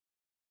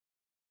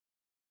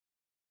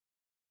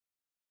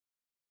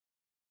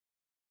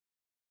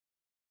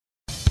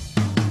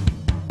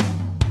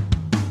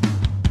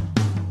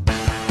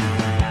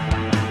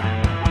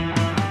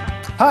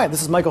Hi,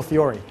 this is Michael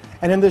Fiore,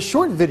 and in this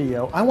short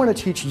video I want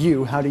to teach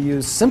you how to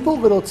use simple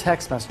little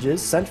text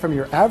messages sent from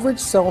your average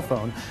cell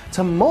phone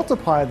to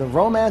multiply the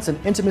romance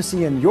and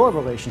intimacy in your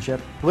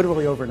relationship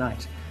literally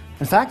overnight.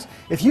 In fact,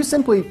 if you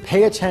simply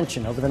pay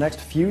attention over the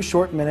next few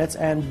short minutes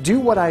and do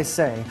what I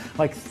say,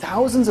 like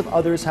thousands of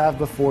others have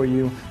before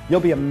you, you'll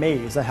be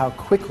amazed at how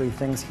quickly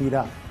things heat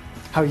up.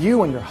 How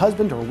you and your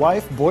husband or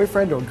wife,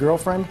 boyfriend or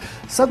girlfriend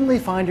suddenly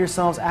find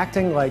yourselves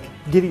acting like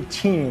giddy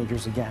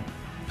teenagers again.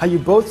 How you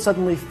both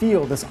suddenly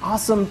feel this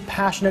awesome,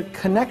 passionate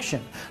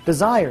connection,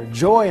 desire,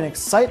 joy, and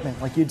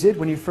excitement like you did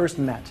when you first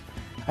met.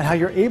 And how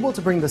you're able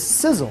to bring the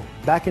sizzle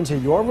back into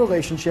your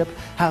relationship,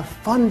 have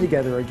fun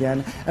together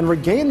again, and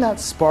regain that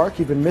spark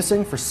you've been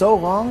missing for so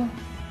long,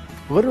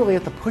 literally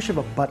at the push of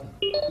a button.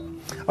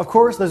 Of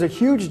course, there's a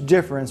huge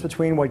difference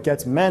between what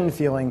gets men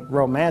feeling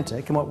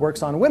romantic and what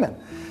works on women.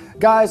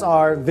 Guys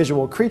are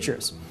visual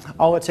creatures.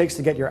 All it takes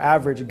to get your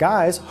average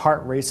guy's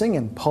heart racing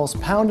and pulse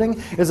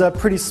pounding is a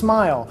pretty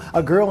smile,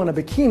 a girl in a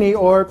bikini,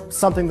 or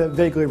something that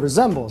vaguely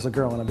resembles a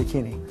girl in a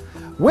bikini.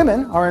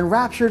 Women are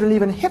enraptured and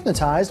even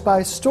hypnotized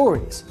by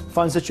stories,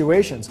 fun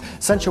situations,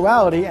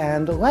 sensuality,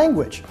 and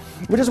language,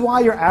 which is why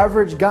your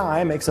average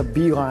guy makes a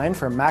beeline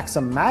for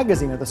Maxim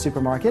magazine at the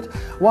supermarket,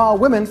 while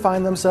women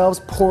find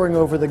themselves poring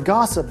over the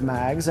gossip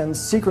mags and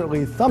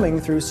secretly thumbing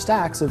through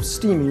stacks of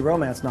steamy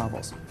romance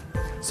novels.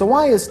 So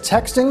why is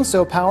texting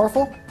so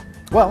powerful?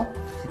 Well,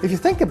 if you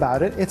think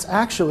about it, it's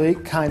actually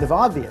kind of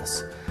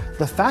obvious.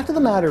 The fact of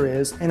the matter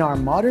is, in our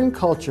modern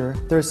culture,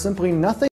 there's simply nothing